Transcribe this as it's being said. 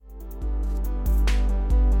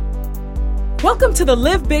Welcome to the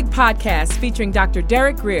Live Big podcast featuring Dr.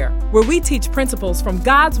 Derek Grier, where we teach principles from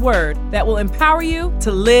God's Word that will empower you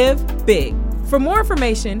to live big. For more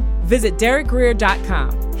information, visit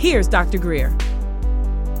derekgrier.com. Here's Dr. Grier.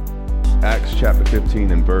 Acts chapter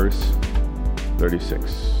 15 and verse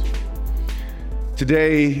 36.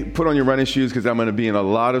 Today, put on your running shoes because I'm going to be in a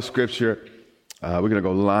lot of scripture. We're going to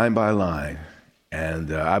go line by line,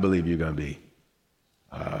 and I believe you're going to be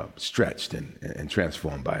stretched and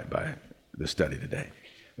transformed by the study today.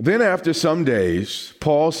 Then after some days,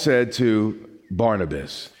 Paul said to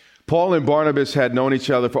Barnabas, Paul and Barnabas had known each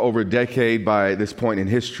other for over a decade by this point in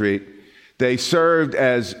history. They served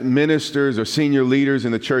as ministers or senior leaders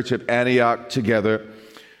in the church of Antioch together.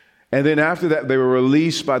 And then after that, they were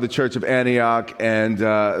released by the church of Antioch, and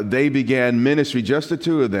they began ministry, just the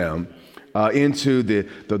two of them, into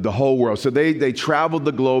the whole world. So they traveled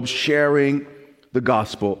the globe sharing the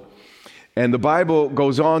gospel. And the Bible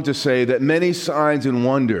goes on to say that many signs and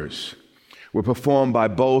wonders were performed by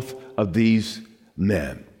both of these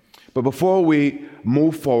men. But before we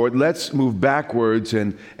move forward, let's move backwards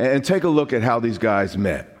and take a look at how these guys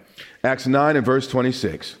met. Acts 9 and verse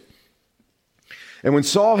 26. And when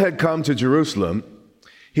Saul had come to Jerusalem,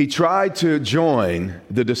 he tried to join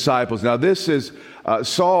the disciples. Now this is,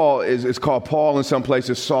 Saul is called Paul in some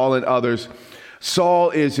places, Saul in others. Saul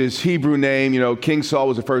is his Hebrew name. You know, King Saul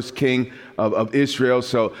was the first king of Israel,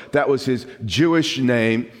 so that was his Jewish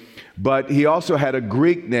name. But he also had a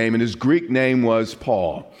Greek name, and his Greek name was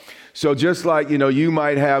Paul. So just like, you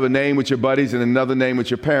might have a name with your buddies and another name with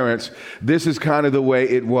your parents, this is kind of the way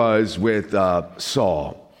it was with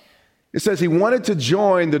Saul. It says he wanted to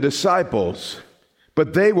join the disciples,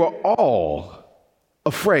 but they were all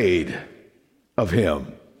afraid of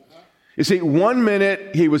him. You see, 1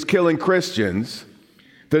 minute he was killing Christians.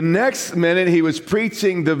 The next minute he was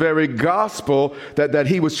preaching the very gospel that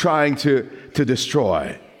he was trying to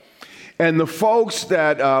destroy. And the folks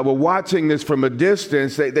that were watching this from a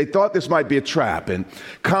distance, they thought this might be a trap. And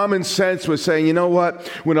common sense was saying, you know what?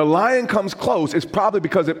 When a lion comes close, it's probably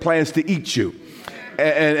because it plans to eat you.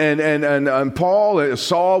 And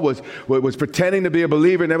Saul was pretending to be a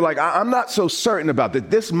believer, and they were like, I'm not so certain about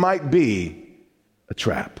that. This might be a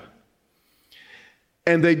trap.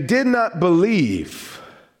 And they did not believe,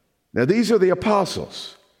 now these are the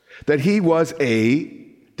apostles, that he was a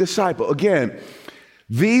disciple. Again,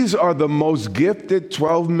 these are the most gifted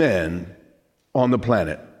 12 men on the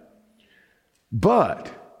planet.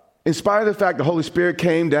 But in spite of the fact the Holy Spirit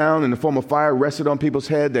came down in the form of fire, rested on people's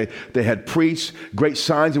head, they had preached, great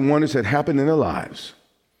signs and wonders had happened in their lives.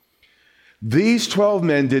 These 12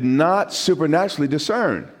 men did not supernaturally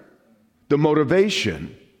discern the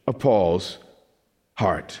motivation of Paul's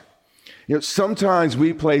heart. Sometimes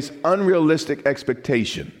we place unrealistic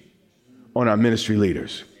expectation on our ministry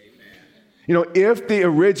leaders. If the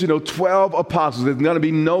original 12 apostles, there's going to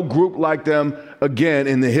be no group like them again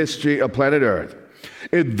in the history of planet Earth,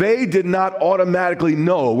 if they did not automatically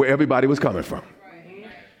know where everybody was coming from,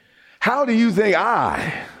 how do you think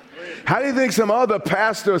some other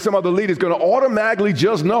pastor or some other leader is going to automatically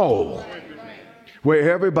just know where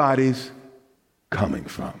everybody's coming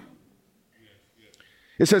from?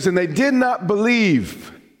 It says, and they did not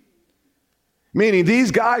believe, meaning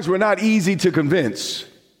these guys were not easy to convince.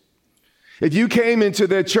 If you came into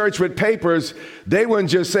their church with papers, they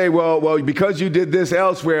wouldn't just say, well, because you did this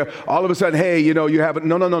elsewhere, all of a sudden, hey, you haven't.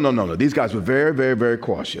 No. These guys were very, very, very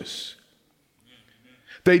cautious.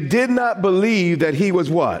 They did not believe that he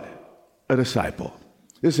was what? A disciple.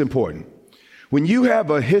 This is important. When you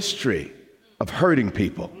have a history of hurting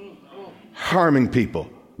people, harming people,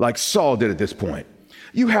 like Saul did at this point,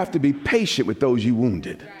 you have to be patient with those you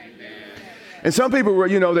wounded. And some people were,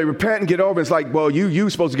 they repent and get over it. It's like, well, you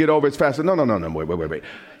supposed to get over it faster. No, wait.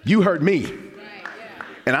 You hurt me.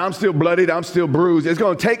 And I'm still bloodied. I'm still bruised. It's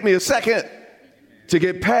going to take me a second to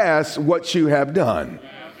get past what you have done.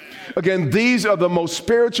 Again, these are the most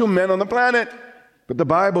spiritual men on the planet. But the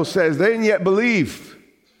Bible says they didn't yet believe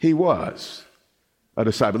he was a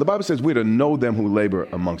disciple. The Bible says we're to know them who labor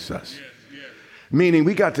amongst us. Meaning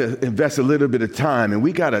we got to invest a little bit of time and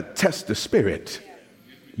we got to test the spirit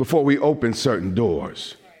before we open certain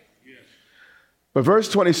doors. But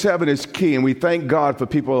verse 27 is key, and we thank God for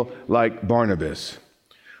people like Barnabas.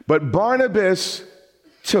 But Barnabas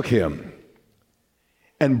took him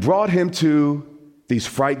and brought him to these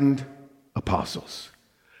frightened apostles.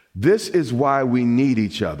 This is why we need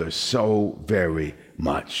each other so very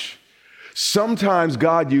much. Sometimes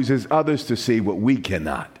God uses others to see what we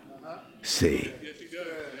cannot see.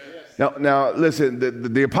 Now, listen,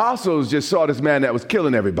 the apostles just saw this man that was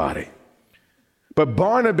killing everybody. But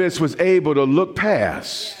Barnabas was able to look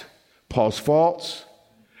past Paul's faults,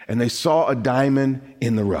 and they saw a diamond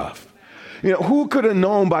in the rough. You know, who could have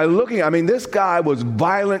known by looking? I mean, this guy was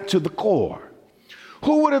violent to the core.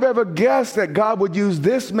 Who would have ever guessed that God would use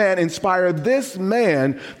this man, inspire this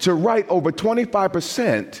man to write over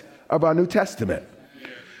 25% of our New Testament?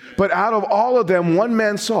 But out of all of them, one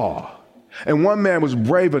man saw, and one man was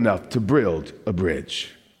brave enough to build a bridge.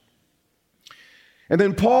 And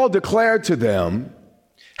then Paul declared to them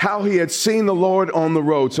how he had seen the Lord on the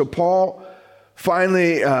road. So Paul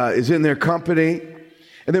finally is in their company.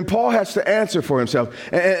 And then Paul has to answer for himself.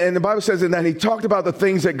 And the Bible says that he talked about the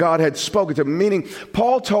things that God had spoken to him, meaning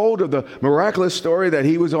Paul told of the miraculous story that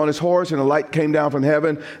he was on his horse and a light came down from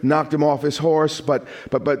heaven, knocked him off his horse. But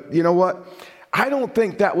you know what? I don't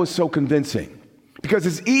think that was so convincing, because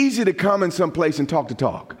it's easy to come in some place and talk the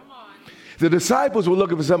talk. The disciples were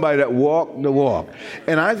looking for somebody that walked the walk.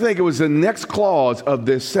 And I think it was the next clause of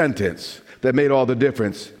this sentence that made all the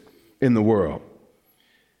difference in the world.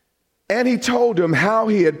 And he told them how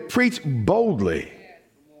he had preached boldly.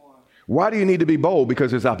 Why do you need to be bold?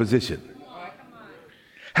 Because there's opposition.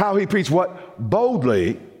 How he preached what?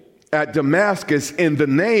 Boldly at Damascus in the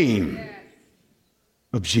name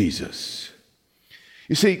of Jesus.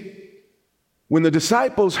 You see, when the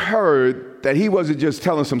disciples heard that he wasn't just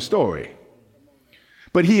telling some story,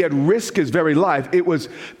 but he had risked his very life, it was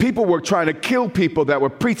people were trying to kill people that were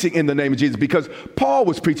preaching in the name of Jesus, because Paul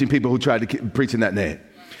was preaching people who tried to preach in that name.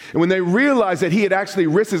 And when they realized that he had actually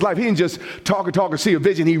risked his life, he didn't just talk or see a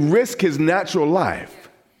vision. He risked his natural life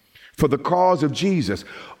for the cause of Jesus.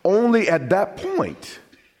 Only at that point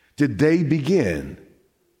did they begin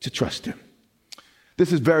to trust him.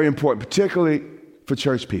 This is very important, particularly for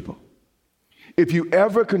church people. If you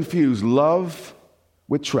ever confuse love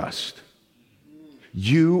with trust,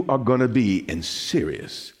 you are going to be in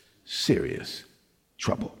serious, serious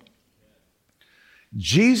trouble.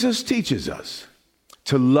 Jesus teaches us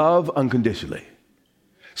to love unconditionally.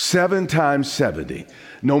 7 times 70.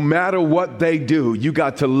 No matter what they do, you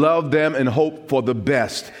got to love them and hope for the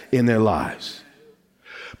best in their lives.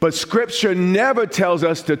 But Scripture never tells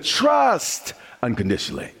us to trust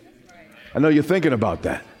unconditionally. I know you're thinking about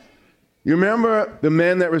that. You remember the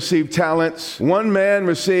men that received talents? One man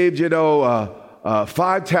received,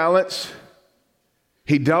 5 talents.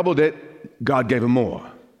 He doubled it. God gave him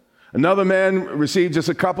more. Another man received just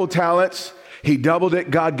a couple talents. He doubled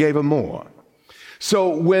it. God gave him more. So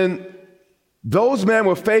when those men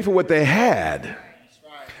were faithful with what they had,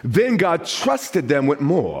 then God trusted them with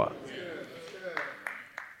more.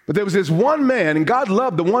 But there was this one man, and God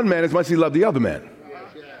loved the one man as much as he loved the other man.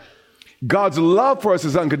 God's love for us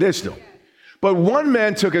is unconditional. But one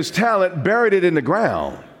man took his talent, buried it in the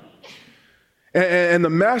ground. And the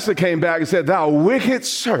master came back and said, "Thou wicked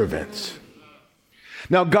servant."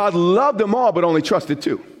 Now, God loved them all, but only trusted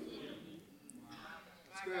 2.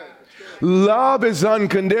 Love is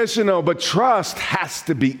unconditional, but trust has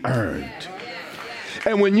to be earned.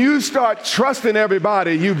 And when you start trusting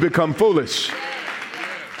everybody, you become foolish.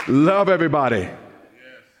 Love everybody,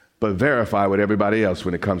 but verify with everybody else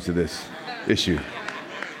when it comes to this issue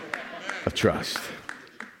of trust.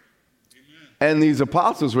 And these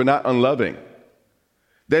apostles were not unloving.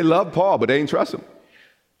 They loved Paul, but they didn't trust him.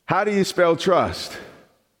 How do you spell trust?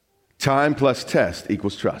 Time plus test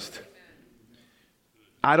equals trust.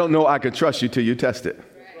 I don't know I can trust you till you test it.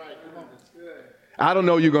 I don't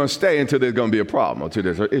know you're going to stay until there's going to be a problem, until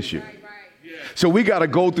there's an issue. So we got to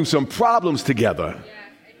go through some problems together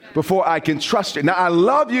before I can trust you. Now, I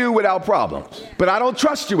love you without problems, but I don't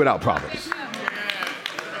trust you without problems.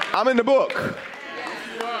 I'm in the book.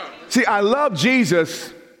 See, I love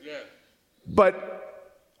Jesus,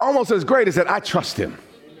 but almost as great as that, I trust him.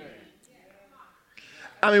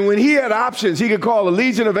 I mean, when he had options, he could call a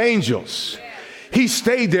legion of angels. He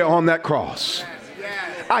stayed there on that cross.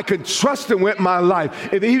 I could trust him with my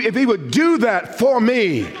life. If he would do that for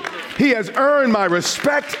me, he has earned my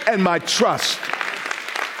respect and my trust.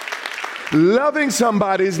 Loving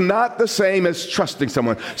somebody is not the same as trusting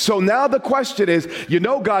someone. So now the question is,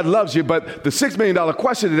 God loves you, but the $6 million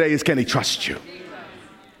question today is, can he trust you?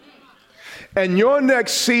 And your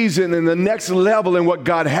next season and the next level in what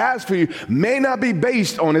God has for you may not be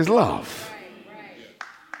based on his love.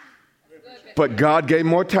 But God gave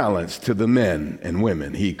more talents to the men and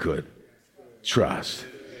women he could trust.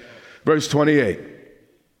 Verse 28.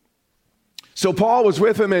 So Paul was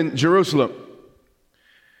with him in Jerusalem.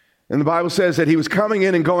 And the Bible says that he was coming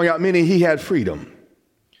in and going out, meaning he had freedom.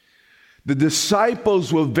 The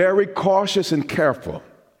disciples were very cautious and careful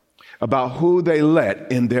about who they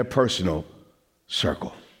let in their personal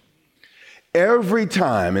circle. Every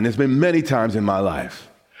time, and there's been many times in my life,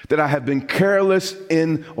 that I have been careless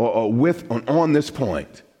in or with on this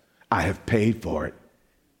point, I have paid for it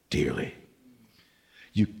dearly.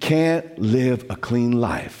 You can't live a clean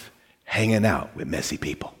life hanging out with messy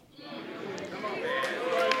people.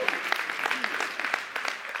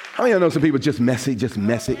 How many of you know some people just messy?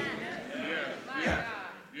 Yeah.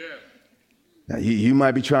 Now, you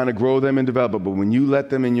might be trying to grow them and develop, but when you let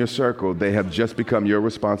them in your circle, they have just become your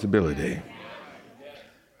responsibility.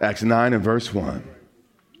 Acts 9 and verse 1.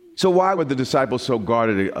 So why were the disciples so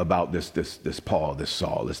guarded about this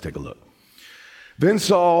Saul? Let's take a look. Then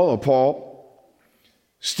Saul, or Paul,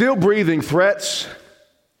 still breathing threats,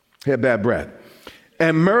 he had bad breath,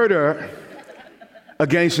 and murder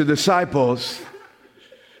against the disciples.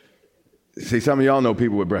 See, some of y'all know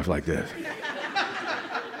people with breath like this.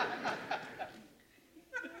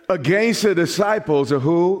 Against the disciples of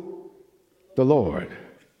who? The Lord.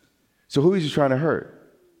 So who is he trying to hurt?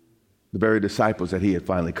 The very disciples that he had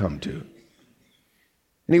finally come to.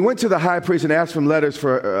 And he went to the high priest and asked him letters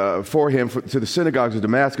for him to the synagogues of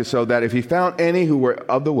Damascus, so that if he found any who were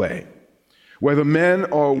of the way, whether men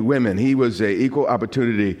or women, he was an equal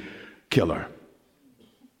opportunity killer,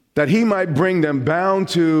 that he might bring them bound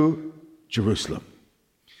to Jerusalem.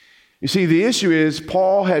 You see, the issue is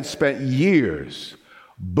Paul had spent years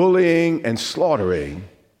bullying and slaughtering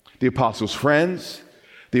the apostles' friends,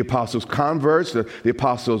 the apostles' converts, the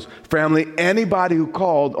apostles' family, anybody who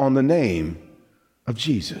called on the name of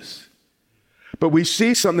Jesus. But we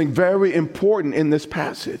see something very important in this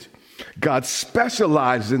passage. God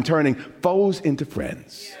specializes in turning foes into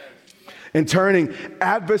friends, in turning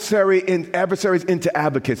adversaries into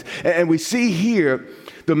advocates. And we see here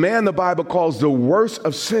the man the Bible calls the worst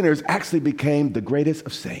of sinners actually became the greatest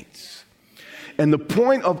of saints. And the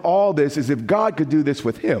point of all this is if God could do this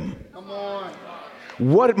with him,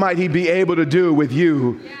 what might he be able to do with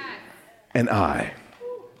you and I?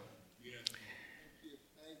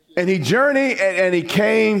 And he journeyed and he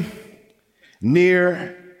came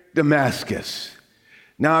near Damascus.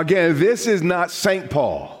 Now again, this is not St.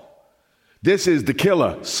 Paul. This is the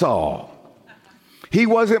killer, Saul. He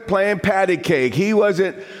wasn't playing patty cake. He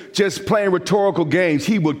wasn't just playing rhetorical games.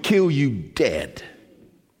 He would kill you dead.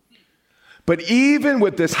 But even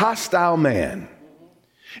with this hostile man,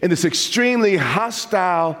 in this extremely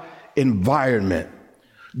hostile environment,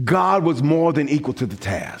 God was more than equal to the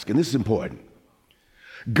task. And this is important.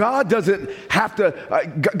 God doesn't have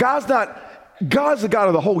to, God's the God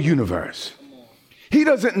of the whole universe. He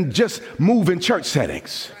doesn't just move in church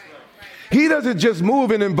settings. He doesn't just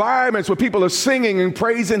move in environments where people are singing and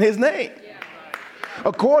praising his name.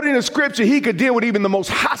 According to scripture, he could deal with even the most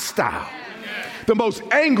hostile, the most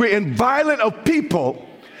angry and violent of people,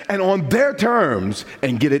 and on their terms,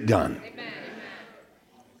 and get it done.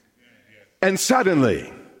 And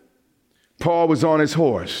suddenly, Paul was on his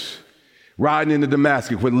horse, riding into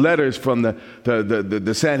Damascus with letters from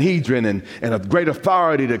the Sanhedrin and a great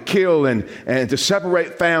authority to kill and to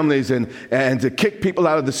separate families and to kick people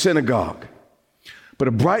out of the synagogue. But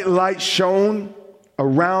a bright light shone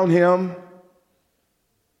around him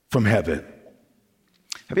from heaven.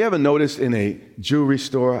 Have you ever noticed in a jewelry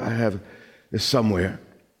store, I have this somewhere,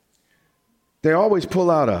 they always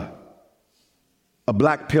pull out a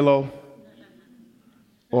black pillow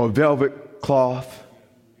or a velvet cloth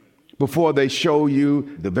before they show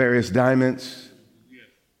you the various diamonds?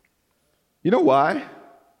 You know why?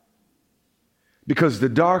 Because the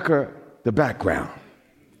darker the background,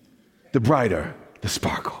 the brighter the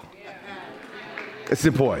sparkle. It's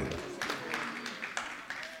important.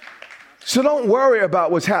 So don't worry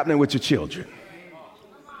about what's happening with your children.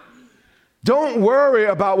 Don't worry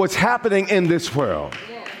about what's happening in this world.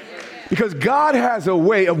 Because God has a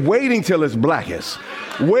way of waiting till it's blackest.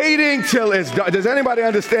 Waiting till it's dark. Does anybody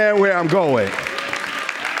understand where I'm going?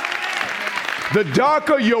 The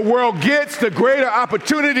darker your world gets, the greater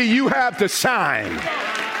opportunity you have to shine.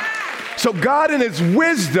 So God in his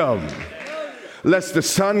wisdom lets the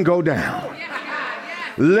sun go down.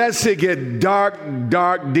 Lets it get dark,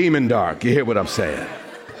 demon dark. You hear what I'm saying?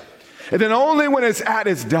 And then only when it's at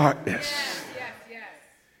its darkness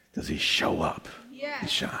does he show up and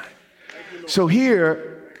shine. So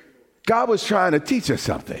here, God was trying to teach us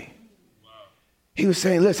something. He was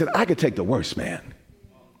saying, listen, I could take the worst man.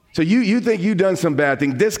 So you think you've done some bad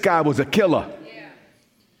thing. This guy was a killer.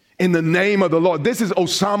 In the name of the Lord. This is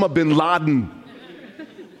Osama bin Laden.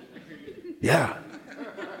 Yeah.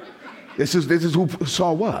 This is who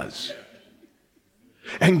Saul was.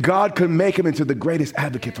 And God could make him into the greatest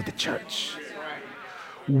advocate for the church.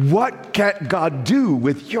 What can God do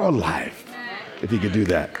with your life if he could do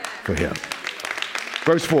that for him?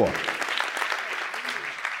 Verse 4.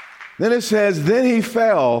 Then it says, then he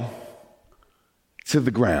fell to the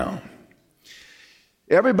ground.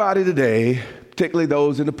 Everybody today, particularly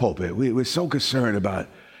those in the pulpit, we're so concerned about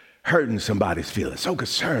hurting somebody's feelings, so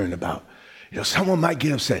concerned about, someone might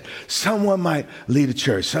get upset. Someone might leave the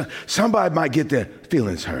church. Somebody might get their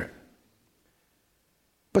feelings hurt.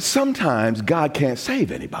 But sometimes God can't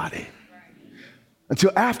save anybody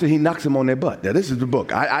until after he knocks them on their butt. Now, this is the book.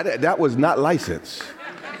 That was not licensed.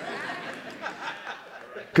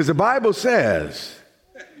 Because the Bible says,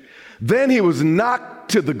 then he was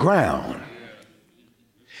knocked to the ground.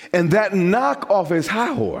 And that knock off his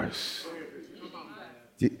high horse.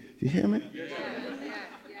 Do you hear me?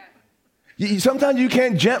 Sometimes you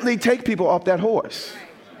can't gently take people off that horse.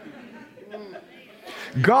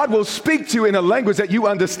 God will speak to you in a language that you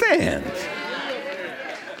understand.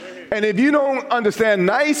 And if you don't understand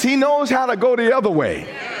nice, he knows how to go the other way.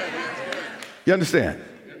 You understand?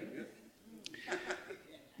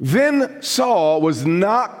 Then Saul was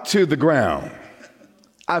knocked to the ground.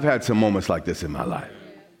 I've had some moments like this in my life.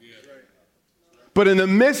 But in the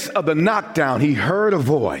midst of the knockdown, he heard a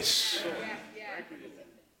voice.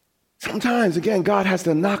 Sometimes, again, God has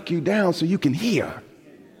to knock you down so you can hear.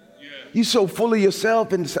 You're so full of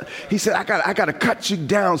yourself, and he said, I got to cut you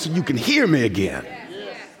down so you can hear me again.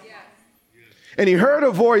 And he heard a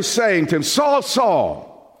voice saying to him, Saul,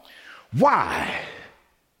 Saul, why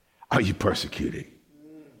are you persecuting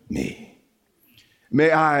me?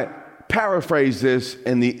 May I paraphrase this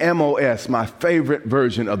in the MOS, my favorite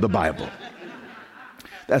version of the Bible.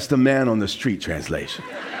 That's the man on the street translation.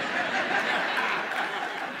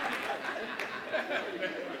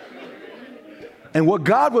 And what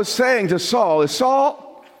God was saying to Saul is,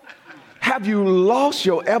 Saul, have you lost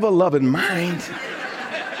your ever-loving mind?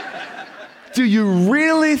 Do you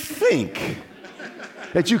really think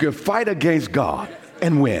that you can fight against God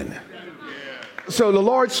and win? So the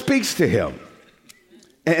Lord speaks to him.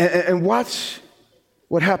 And watch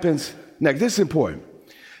what happens next. This is important.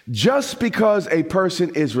 Just because a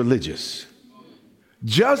person is religious,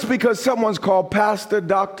 just because someone's called pastor,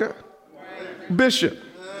 doctor, bishop,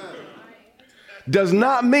 does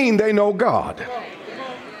not mean they know God.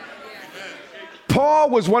 Paul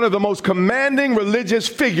was one of the most commanding religious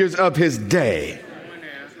figures of his day.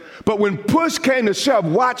 But when push came to shove,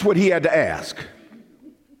 watch what he had to ask.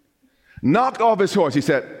 Knocked off his horse. He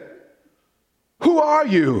said, who are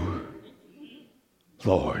you,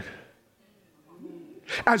 Lord?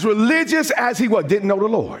 As religious as he was, didn't know the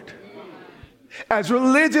Lord. As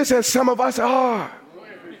religious as some of us are,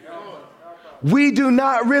 we do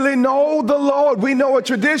not really know the Lord. We know a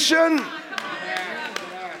tradition.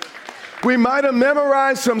 We might have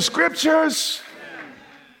memorized some scriptures,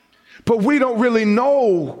 but we don't really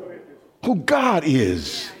know who God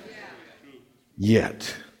is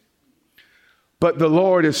yet. But the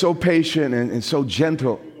Lord is so patient and so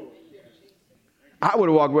gentle. I would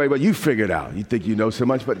have walked away, but you figured it out. You think you know so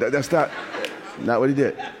much, but that's not what he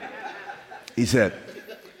did. He said,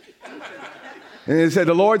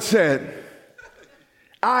 the Lord said,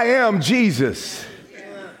 I am Jesus,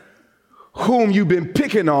 whom you've been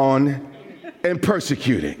picking on and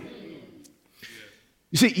persecuting.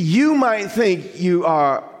 You see, you might think you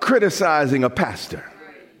are criticizing a pastor.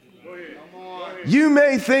 You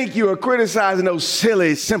may think you are criticizing those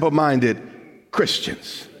silly, simple-minded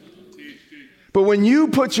Christians. But when you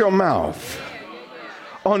put your mouth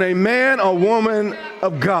on a man or woman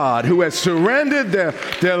of God who has surrendered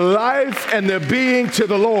their life and their being to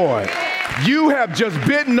the Lord, you have just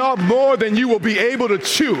bitten off more than you will be able to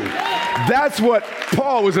chew. That's what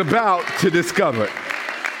Paul was about to discover.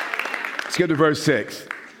 Let's get to verse 6.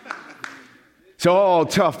 So all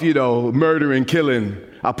tough, murdering, killing,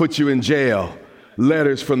 I'll put you in jail.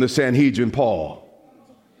 Letters from the Sanhedrin, Paul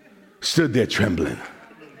stood there trembling.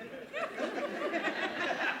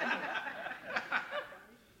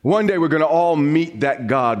 One day we're going to all meet that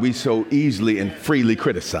God we so easily and freely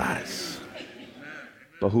criticize.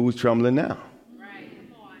 But who's trembling now?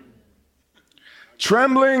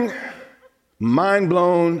 Trembling, mind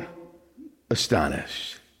blown,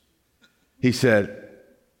 astonished. He said,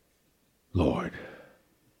 Lord.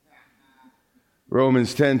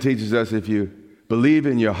 Romans 10 teaches us if you believe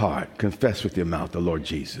in your heart, confess with your mouth the Lord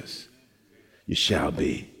Jesus, you shall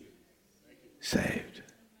be saved.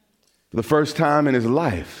 For the first time in his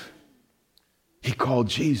life, he called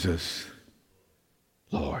Jesus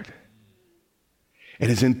Lord. And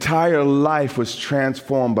his entire life was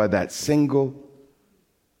transformed by that single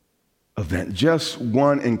event. Just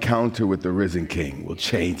one encounter with the risen King will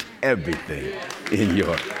change everything in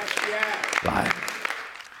your life.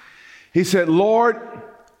 He said, Lord,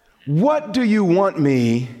 what do you want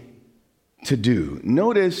me to do.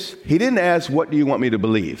 Notice he didn't ask, what do you want me to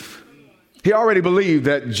believe? He already believed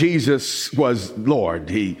that Jesus was Lord.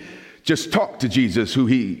 He just talked to Jesus, who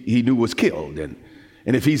he knew was killed. And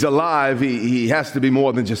if he's alive, he has to be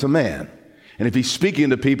more than just a man. And if he's speaking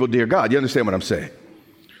to people, dear God, you understand what I'm saying?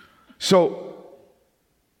 So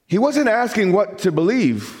he wasn't asking what to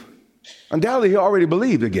believe. Undoubtedly, he already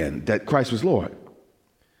believed again that Christ was Lord.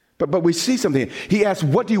 But we see something. He asked,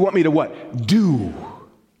 what do you want me to what? Do,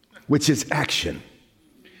 which is action.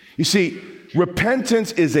 You see,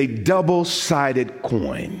 repentance is a double-sided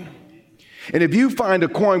coin. And if you find a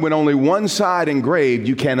coin with only one side engraved,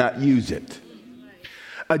 you cannot use it.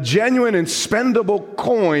 A genuine and spendable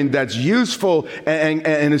coin that's useful and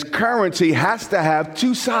its currency has to have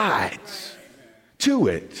two sides to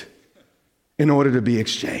it in order to be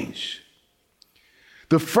exchanged.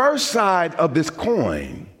 The first side of this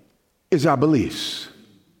coin is our beliefs.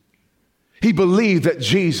 He believed that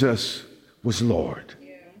Jesus was Lord.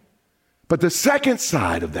 But the second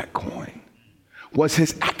side of that coin was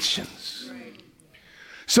his actions.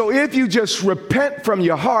 So if you just repent from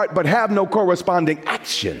your heart but have no corresponding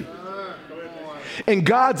action, in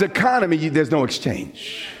God's economy, there's no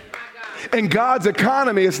exchange. In God's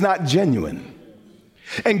economy, it's not genuine.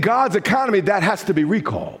 In God's economy, that has to be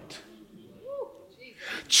recalled.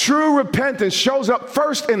 True repentance shows up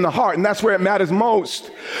first in the heart, and that's where it matters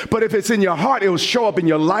most. But if it's in your heart, it will show up in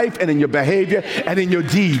your life and in your behavior and in your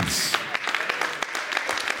deeds.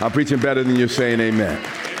 I'm preaching better than you're saying amen.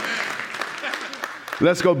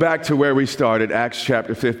 Let's go back to where we started, Acts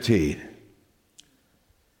chapter 15,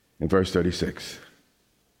 in verse 36.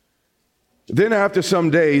 Then after some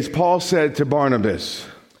days, Paul said to Barnabas,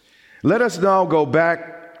 let us now go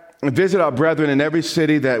back and visit our brethren in every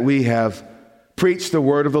city that we have preached the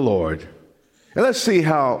word of the Lord. And let's see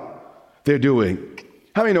how they're doing.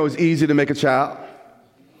 How many know it's easy to make a child?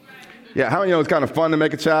 Yeah, how many know it's kind of fun to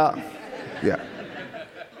make a child? Yeah.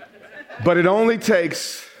 But it only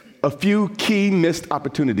takes a few key missed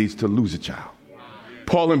opportunities to lose a child.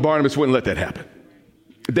 Paul and Barnabas wouldn't let that happen.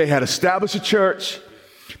 They had established a church.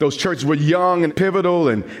 Those churches were young and pivotal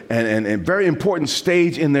and very important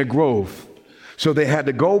stage in their growth. So they had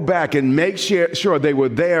to go back and make sure they were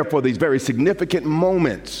there for these very significant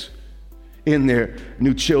moments in their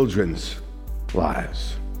new children's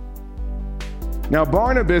lives. Now,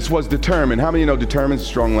 Barnabas was determined. How many know determined is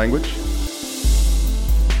strong language?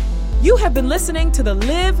 You have been listening to the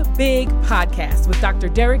Live Big podcast with Dr.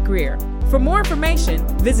 Derek Grier. For more information,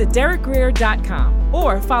 visit derekgrier.com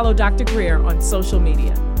or follow Dr. Grier on social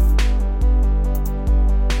media.